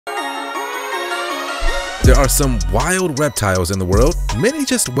There are some wild reptiles in the world, many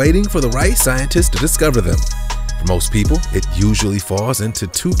just waiting for the right scientists to discover them. For most people, it usually falls into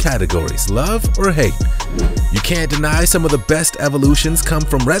two categories, love or hate. You can't deny some of the best evolutions come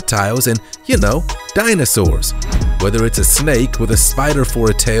from reptiles and, dinosaurs. Whether it's a snake with a spider for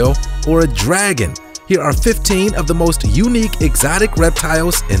a tail or a dragon, here are 15 of the most unique exotic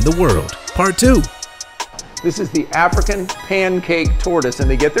reptiles in the world. Part 2. This is the African pancake tortoise, and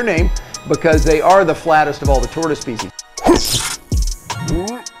they get their name because they are the flattest of all the tortoise species.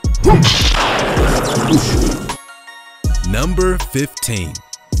 Number 15.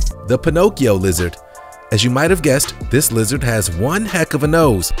 The Pinocchio lizard. As you might have guessed, this lizard has one heck of a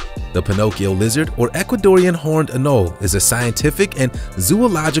nose. The Pinocchio lizard, or Ecuadorian horned anole, is a scientific and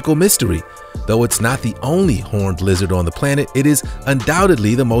zoological mystery. Though it's not the only horned lizard on the planet, it is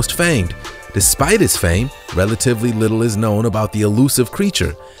undoubtedly the most famed. Despite its fame, relatively little is known about the elusive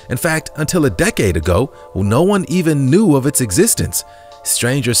creature. In fact, until a decade ago, no one even knew of its existence.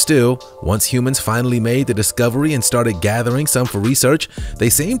 Stranger still, once humans finally made the discovery and started gathering some for research, they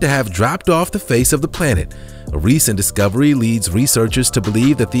seem to have dropped off the face of the planet. A recent discovery leads researchers to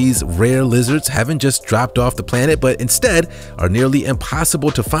believe that these rare lizards haven't just dropped off the planet, but instead are nearly impossible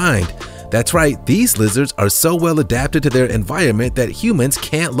to find. That's right, these lizards are so well adapted to their environment that humans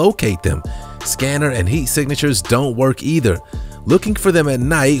can't locate them. Scanner and heat signatures don't work either. Looking for them at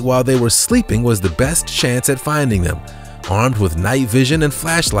night while they were sleeping was the best chance at finding them. Armed with night vision and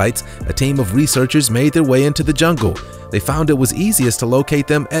flashlights, a team of researchers made their way into the jungle. They found it was easiest to locate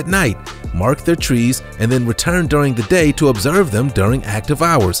them at night, mark their trees, and then return during the day to observe them during active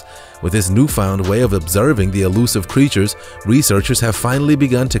hours. With this newfound way of observing the elusive creatures, researchers have finally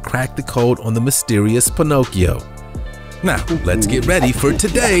begun to crack the code on the mysterious Pinocchio. Now, let's get ready for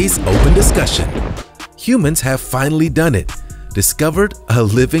today's open discussion. Humans have finally done it. Discovered a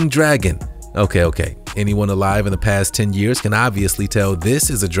living dragon. Okay. Anyone alive in the past 10 years can obviously tell this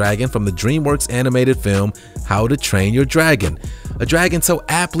is a dragon from the DreamWorks animated film How to Train Your Dragon. A dragon so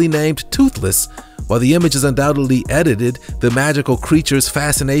aptly named Toothless. While the image is undoubtedly edited, the magical creature's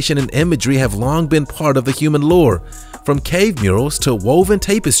fascination and imagery have long been part of the human lore. From cave murals to woven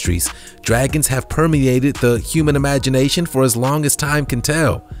tapestries, dragons have permeated the human imagination for as long as time can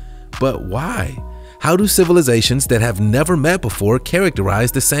tell. But why? How do civilizations that have never met before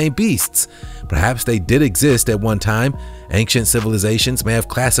characterize the same beasts? Perhaps they did exist at one time. Ancient civilizations may have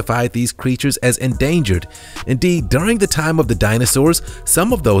classified these creatures as endangered. Indeed, during the time of the dinosaurs,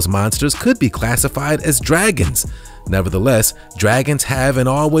 some of those monsters could be classified as dragons. Nevertheless, dragons have and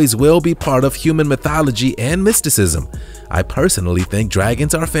always will be part of human mythology and mysticism. I personally think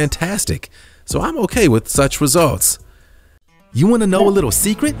dragons are fantastic, so I'm okay with such results. You want to know a little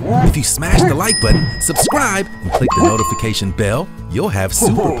secret? If you smash the like button, subscribe, and click the notification bell, you'll have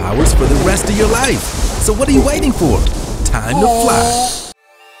superpowers for the rest of your life. So what are you waiting for? Time to fly.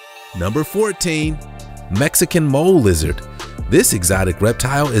 Number 14. Mexican mole lizard. This exotic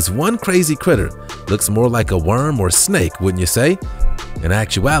reptile is one crazy critter. Looks more like a worm or snake, wouldn't you say? In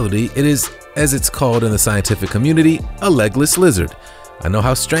actuality, it is, as it's called in the scientific community, a legless lizard. I know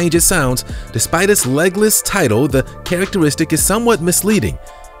how strange it sounds. Despite its legless title, the characteristic is somewhat misleading.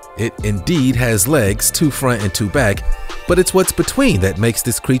 It indeed has legs, 2 front and 2 back, but it's what's between that makes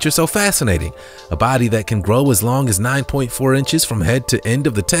this creature so fascinating. A body that can grow as long as 9.4 inches from head to end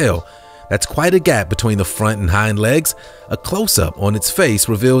of the tail. That's quite a gap between the front and hind legs. A close-up on its face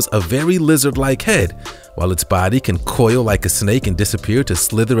reveals a very lizard-like head. While its body can coil like a snake and disappear to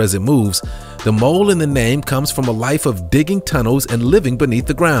slither as it moves, the mole in the name comes from a life of digging tunnels and living beneath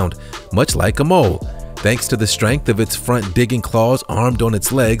the ground, much like a mole. Thanks to the strength of its front digging claws armed on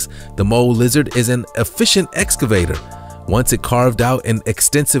its legs, the mole lizard is an efficient excavator. Once it carved out an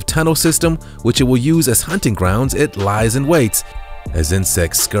extensive tunnel system, which it will use as hunting grounds, it lies in wait. As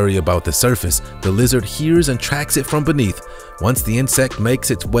insects scurry about the surface, the lizard hears and tracks it from beneath. Once the insect makes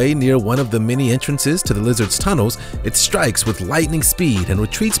its way near one of the many entrances to the lizard's tunnels, it strikes with lightning speed and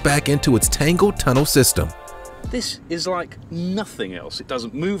retreats back into its tangled tunnel system. This is like nothing else. It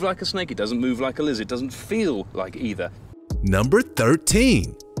doesn't move like a snake, it doesn't move like a lizard, it doesn't feel like either. Number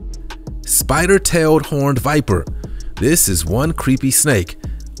 13. Spider-tailed horned viper. This is one creepy snake.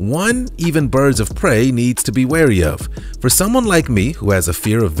 One even birds of prey needs to be wary of. For someone like me who has a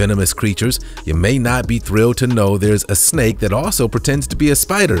fear of venomous creatures, you may not be thrilled to know there's a snake that also pretends to be a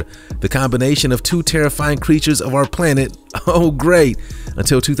spider. The combination of two terrifying creatures of our planet. Oh great!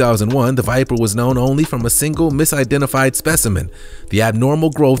 Until 2001, the viper was known only from a single misidentified specimen. The abnormal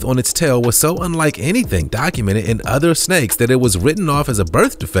growth on its tail was so unlike anything documented in other snakes that it was written off as a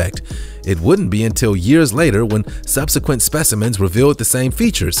birth defect. It wouldn't be until years later when subsequent specimens revealed the same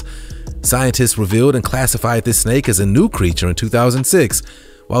features. Scientists revealed and classified this snake as a new creature in 2006.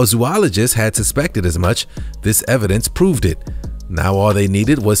 While zoologists had suspected as much, this evidence proved it. Now all they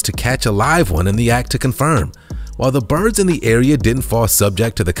needed was to catch a live one in the act to confirm. While the birds in the area didn't fall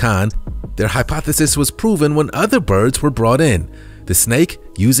subject to the con, their hypothesis was proven when other birds were brought in. The snake,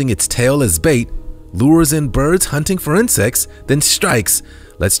 using its tail as bait, lures in birds hunting for insects, then strikes.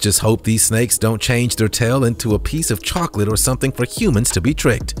 Let's just hope these snakes don't change their tail into a piece of chocolate or something for humans to be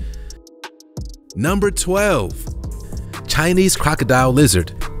tricked. Number 12. Chinese crocodile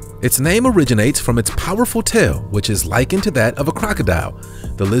lizard. Its name originates from its powerful tail, which is likened to that of a crocodile.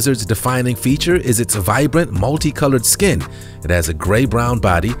 The lizard's defining feature is its vibrant, multicolored skin. It has a gray-brown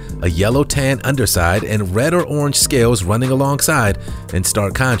body, a yellow-tan underside, and red or orange scales running alongside. In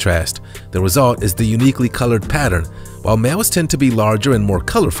stark contrast, the result is the uniquely colored pattern. While males tend to be larger and more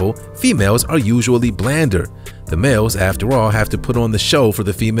colorful, females are usually blander. The males, after all, have to put on the show for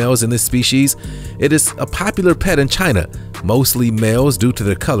the females in this species. It is a popular pet in China, mostly males due to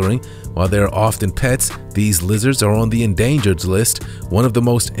their coloring. While they are often pets, these lizards are on the endangered list, one of the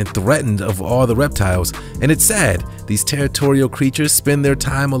most threatened of all the reptiles. And it's sad, these territorial creatures spend their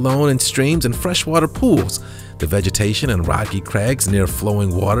time alone in streams and freshwater pools. The vegetation and rocky crags near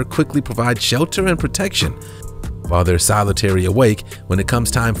flowing water quickly provide shelter and protection. While they're solitary awake, when it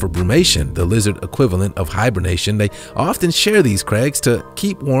comes time for brumation, the lizard equivalent of hibernation, they often share these crags to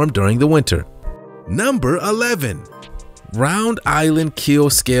keep warm during the winter. Number 11. Round Island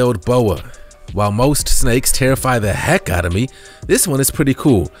Keel-Scaled Boa. While most snakes terrify the heck out of me, this one is pretty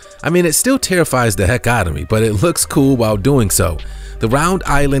cool. I mean, it still terrifies the heck out of me, but it looks cool while doing so. The Round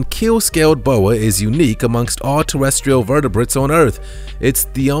Island Keel-Scaled Boa is unique amongst all terrestrial vertebrates on Earth. It's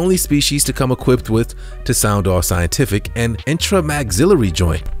the only species to come equipped with, to sound all scientific, an intramaxillary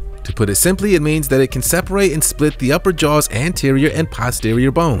joint. To put it simply, it means that it can separate and split the upper jaw's anterior and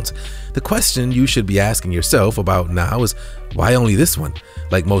posterior bones. The question you should be asking yourself about now is, why only this one?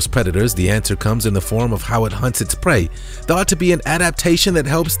 Like most predators, the answer comes in the form of how it hunts its prey. Thought to be an adaptation that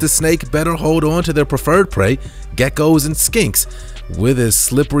helps the snake better hold on to their preferred prey, geckos and skinks. With as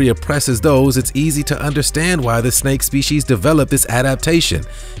slippery a press as those, it's easy to understand why the snake species developed this adaptation.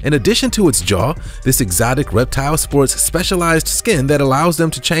 In addition to its jaw, this exotic reptile sports specialized skin that allows them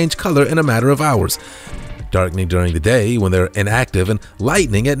to change color in a matter of hours. Darkening during the day when they're inactive and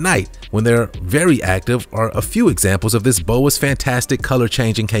lightening at night when they're very active are a few examples of this boa's fantastic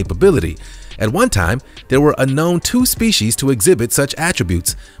color-changing capability. At one time, there were a known 2 species to exhibit such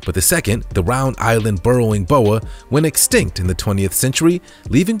attributes, but the second, the Round Island burrowing boa, went extinct in the 20th century,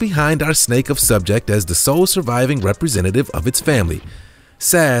 leaving behind our snake of subject as the sole surviving representative of its family.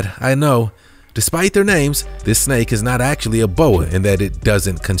 Sad, I know. Despite their names, this snake is not actually a boa in that it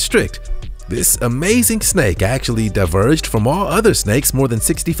doesn't constrict. This amazing snake actually diverged from all other snakes more than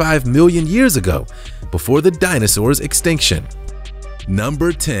 65 million years ago, before the dinosaurs' extinction.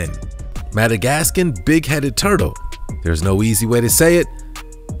 Number 10. Madagascan big-headed turtle. There's no easy way to say it.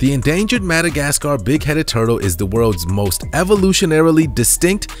 The endangered Madagascar big-headed turtle is the world's most evolutionarily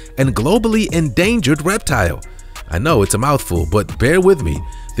distinct and globally endangered reptile. I know it's a mouthful, but bear with me.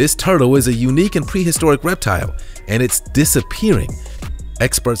 This turtle is a unique and prehistoric reptile, and it's disappearing.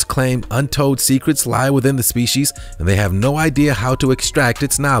 Experts claim untold secrets lie within the species, and they have no idea how to extract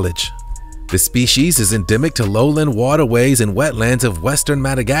its knowledge. The species is endemic to lowland waterways and wetlands of western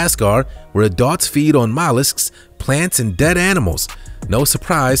Madagascar, where adults feed on mollusks, plants, and dead animals. No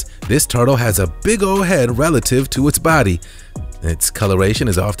surprise, this turtle has a big old head relative to its body. Its coloration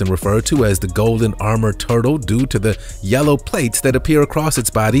is often referred to as the golden armor turtle due to the yellow plates that appear across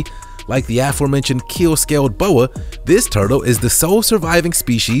its body. Like the aforementioned keel-scaled boa, this turtle is the sole surviving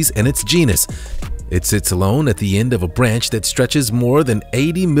species in its genus. It sits alone at the end of a branch that stretches more than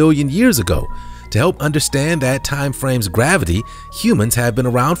 80 million years ago. To help understand that time frame's gravity, humans have been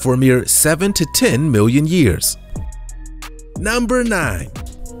around for a mere 7 to 10 million years. Number 9.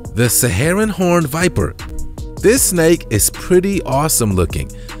 The Saharan horned viper. This snake is pretty awesome looking,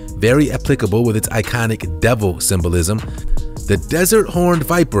 very applicable with its iconic devil symbolism. The desert horned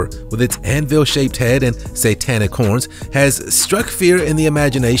viper, with its anvil-shaped head and satanic horns, has struck fear in the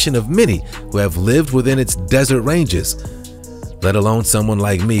imagination of many who have lived within its desert ranges. Let alone someone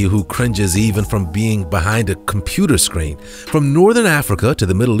like me who cringes even from being behind a computer screen. From northern Africa to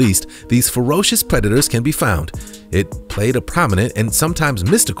the Middle East, these ferocious predators can be found. It played a prominent and sometimes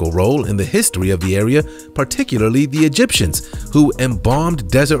mystical role in the history of the area, particularly the Egyptians, who embalmed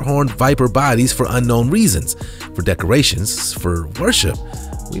desert horned viper bodies for unknown reasons. For decorations, for worship,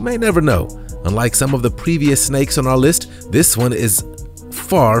 we may never know. Unlike some of the previous snakes on our list, this one is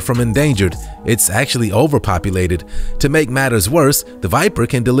far from endangered. It's actually overpopulated. To make matters worse, the viper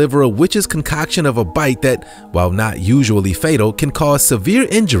can deliver a witch's concoction of a bite that, while not usually fatal, can cause severe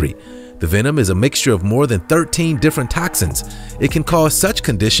injury. The venom is a mixture of more than 13 different toxins. It can cause such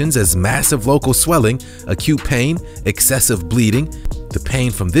conditions as massive local swelling, acute pain, excessive bleeding. The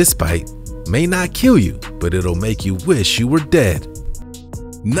pain from this bite may not kill you, but it'll make you wish you were dead.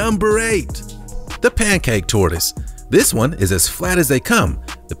 Number 8. The pancake tortoise. This one is as flat as they come.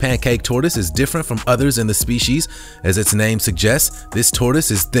 The pancake tortoise is different from others in the species. As its name suggests, this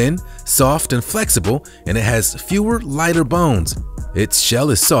tortoise is thin, soft, and flexible, and it has fewer, lighter bones. Its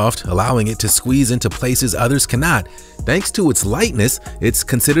shell is soft, allowing it to squeeze into places others cannot. Thanks to its lightness, it's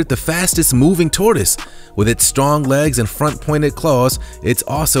considered the fastest moving tortoise. With its strong legs and front-pointed claws, it's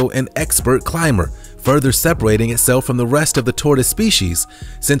also an expert climber, further separating itself from the rest of the tortoise species.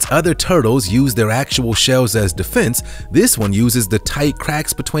 Since other turtles use their actual shells as defense, this one uses the tight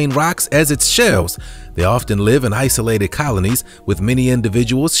cracks between rocks as its shells. They often live in isolated colonies, with many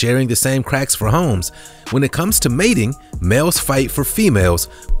individuals sharing the same cracks for homes. When it comes to mating, males fight for females,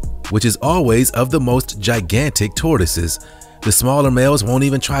 which is always of the most gigantic tortoises. The smaller males won't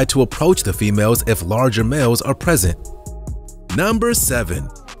even try to approach the females if larger males are present. Number 7.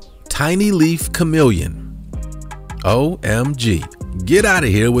 Tiny leaf chameleon. OMG. Get out of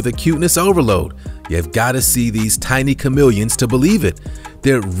here with a cuteness overload. You've got to see these tiny chameleons to believe it.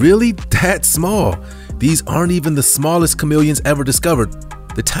 They're really that small. These aren't even the smallest chameleons ever discovered.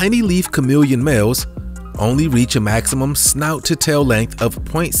 The tiny leaf chameleon males only reach a maximum snout to tail length of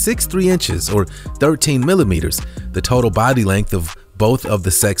 0.63 inches or 13 millimeters. The total body length of both of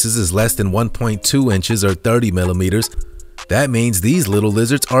the sexes is less than 1.2 inches or 30 millimeters. That means these little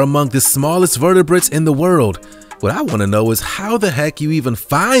lizards are among the smallest vertebrates in the world. What I want to know is how the heck you even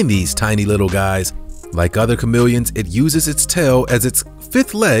find these tiny little guys. Like other chameleons, it uses its tail as its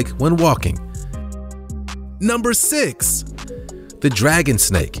fifth leg when walking. Number 6. The dragon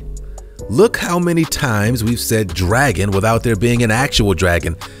snake. Look how many times we've said dragon without there being an actual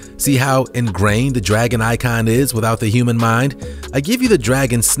dragon. See how ingrained the dragon icon is without the human mind? I give you the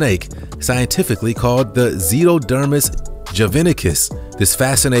dragon snake, scientifically called the Xenodermis javanicus. This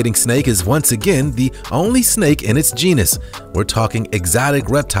fascinating snake is once again the only snake in its genus. We're talking exotic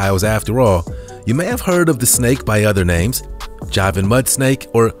reptiles after all. You may have heard of the snake by other names, Javan mud snake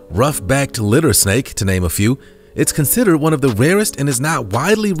or rough-backed litter snake, to name a few. It's considered one of the rarest and is not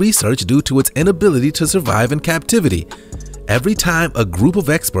widely researched due to its inability to survive in captivity. Every time a group of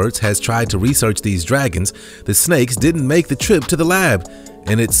experts has tried to research these dragons, the snakes didn't make the trip to the lab.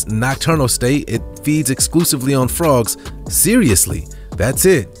 In its nocturnal state, it feeds exclusively on frogs. Seriously, that's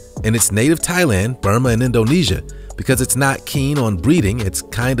it. In its native Thailand, Burma, and Indonesia. Because it's not keen on breeding, it's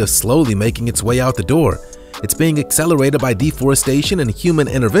kind of slowly making its way out the door. It's being accelerated by deforestation and human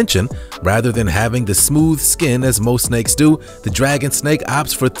intervention. Rather than having the smooth skin as most snakes do, the dragon snake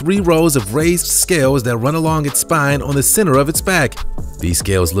opts for 3 rows of raised scales that run along its spine on the center of its back. These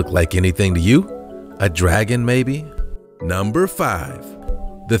scales look like anything to you? A dragon, maybe? Number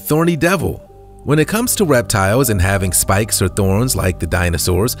 5. The thorny devil. When it comes to reptiles and having spikes or thorns like the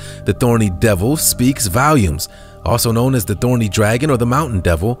dinosaurs, the thorny devil speaks volumes. Also known as the thorny dragon or the mountain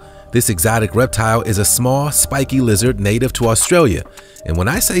devil, this exotic reptile is a small, spiky lizard native to Australia. And when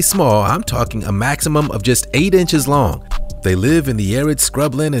I say small, I'm talking a maximum of just 8 inches long. They live in the arid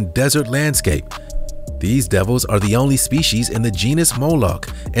scrubland and desert landscape. These devils are the only species in the genus Moloch,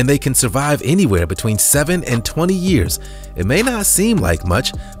 and they can survive anywhere between 7 and 20 years. It may not seem like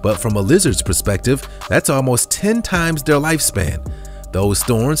much, but from a lizard's perspective, that's almost 10 times their lifespan. Those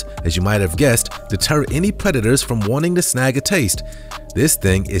thorns, as you might have guessed, deter any predators from wanting to snag a taste. This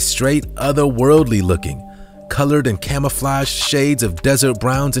thing is straight otherworldly looking. Colored in camouflage shades of desert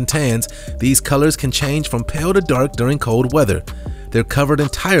browns and tans, these colors can change from pale to dark during cold weather. They're covered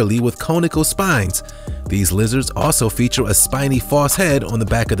entirely with conical spines. These lizards also feature a spiny false head on the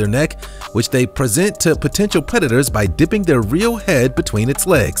back of their neck, which they present to potential predators by dipping their real head between its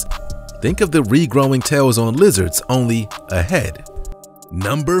legs. Think of the regrowing tails on lizards, only a head.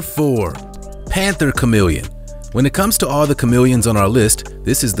 Number 4. Panther chameleon. When it comes to all the chameleons on our list,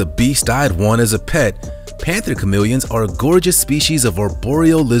 this is the beast I'd want as a pet. Panther chameleons are a gorgeous species of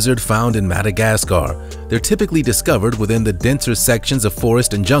arboreal lizard found in Madagascar. They're typically discovered within the denser sections of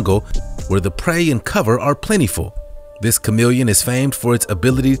forest and jungle, where the prey and cover are plentiful. This chameleon is famed for its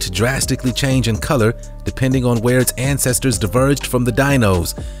ability to drastically change in color depending on where its ancestors diverged from the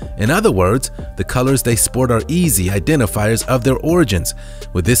dinos. In other words, the colors they sport are easy identifiers of their origins.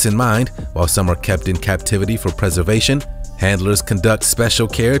 With this in mind, while some are kept in captivity for preservation, Handlers conduct special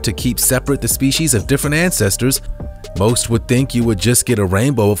care to keep separate the species of different ancestors. Most would think you would just get a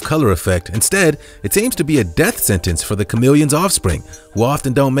rainbow of color effect. Instead, it seems to be a death sentence for the chameleon's offspring, who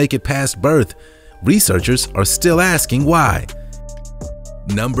often don't make it past birth. Researchers are still asking why.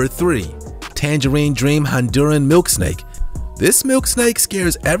 Number 3. Tangerine Dream Honduran Milk Snake. This milk snake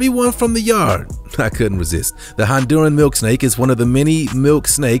scares everyone from the yard. I couldn't resist. The Honduran milk snake is one of the many milk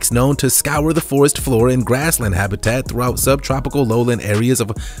snakes known to scour the forest floor and grassland habitat throughout subtropical lowland areas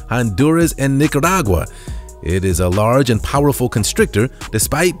of Honduras and Nicaragua. It is a large and powerful constrictor,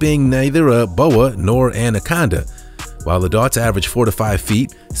 despite being neither a boa nor anaconda. While adults average 4 to 5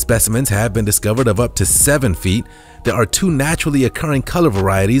 feet, specimens have been discovered of up to 7 feet. There are 2 naturally occurring color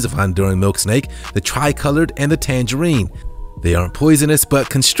varieties of Honduran milk snake, the tricolored and the tangerine. They aren't poisonous,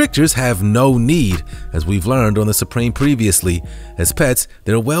 but constrictors have no need, as we've learned on the Supreme previously. As pets,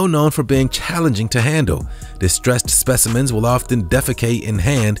 they're well known for being challenging to handle. Distressed specimens will often defecate in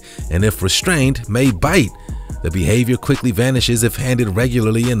hand, and if restrained, may bite. The behavior quickly vanishes if handed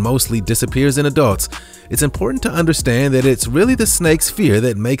regularly and mostly disappears in adults. It's important to understand that it's really the snake's fear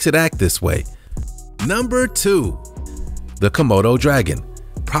that makes it act this way. Number 2. The Komodo dragon.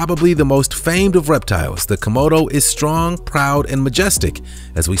 Probably the most famed of reptiles, the Komodo is strong, proud, and majestic.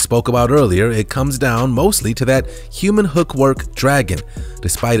 As we spoke about earlier, it comes down mostly to that human hookwork dragon.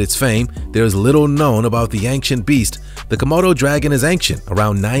 Despite its fame, there is little known about the ancient beast. The Komodo dragon is ancient,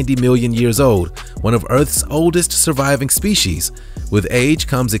 around 90 million years old, one of Earth's oldest surviving species. With age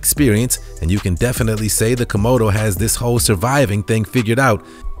comes experience, and you can definitely say the Komodo has this whole surviving thing figured out.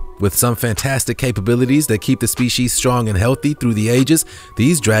 With some fantastic capabilities that keep the species strong and healthy through the ages,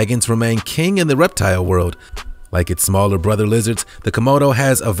 these dragons remain king in the reptile world. Like its smaller brother lizards, the Komodo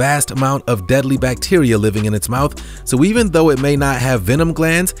has a vast amount of deadly bacteria living in its mouth, so even though it may not have venom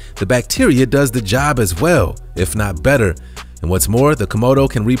glands, the bacteria does the job as well, if not better. And what's more, the Komodo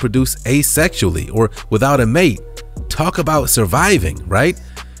can reproduce asexually or without a mate. Talk about surviving, right?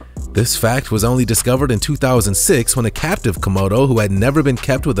 This fact was only discovered in 2006 when a captive Komodo who had never been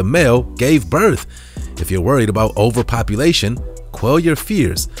kept with a male gave birth. If you're worried about overpopulation, quell your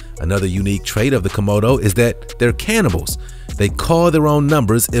fears. Another unique trait of the Komodo is that they're cannibals. They call their own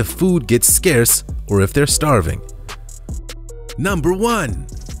numbers if food gets scarce or if they're starving. Number 1.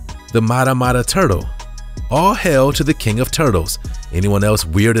 The Mata Mata turtle. All hail to the king of turtles. Anyone else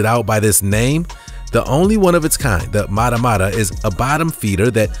weirded out by this name? The only one of its kind, the Mata Mata, is a bottom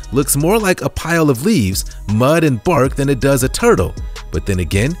feeder that looks more like a pile of leaves, mud, and bark than it does a turtle. But then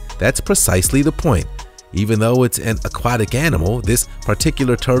again, that's precisely the point. Even though it's an aquatic animal, this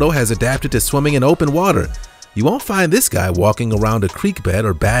particular turtle has adapted to swimming in open water. You won't find this guy walking around a creek bed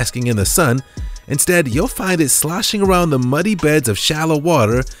or basking in the sun. Instead, you'll find it sloshing around the muddy beds of shallow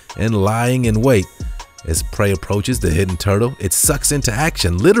water and lying in wait. As prey approaches the hidden turtle, it sucks into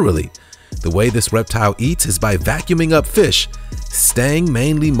action, literally. The way this reptile eats is by vacuuming up fish. Staying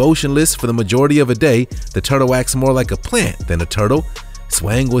mainly motionless for the majority of a day, the turtle acts more like a plant than a turtle,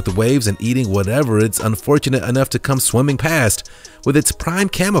 swaying with the waves and eating whatever it's unfortunate enough to come swimming past. With its prime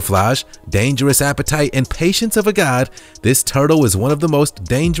camouflage, dangerous appetite, and patience of a god, this turtle is one of the most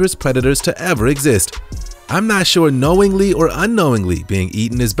dangerous predators to ever exist. I'm not sure knowingly or unknowingly being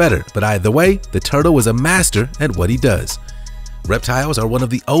eaten is better, but either way, the turtle is a master at what he does. Reptiles are one of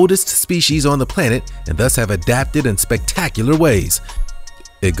the oldest species on the planet and thus have adapted in spectacular ways.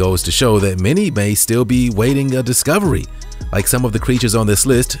 It goes to show that many may still be waiting a discovery. Like some of the creatures on this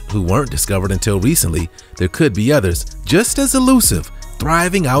list who weren't discovered until recently, there could be others just as elusive,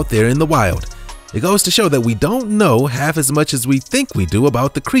 thriving out there in the wild. It goes to show that we don't know half as much as we think we do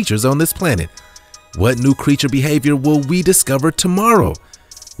about the creatures on this planet. What new creature behavior will we discover tomorrow?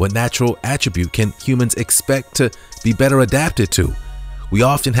 What natural attribute can humans expect to be better adapted to? We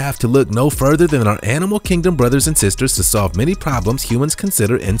often have to look no further than our animal kingdom brothers and sisters to solve many problems humans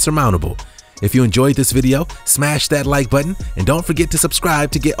consider insurmountable. If you enjoyed this video, smash that like button and don't forget to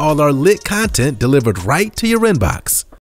subscribe to get all our lit content delivered right to your inbox.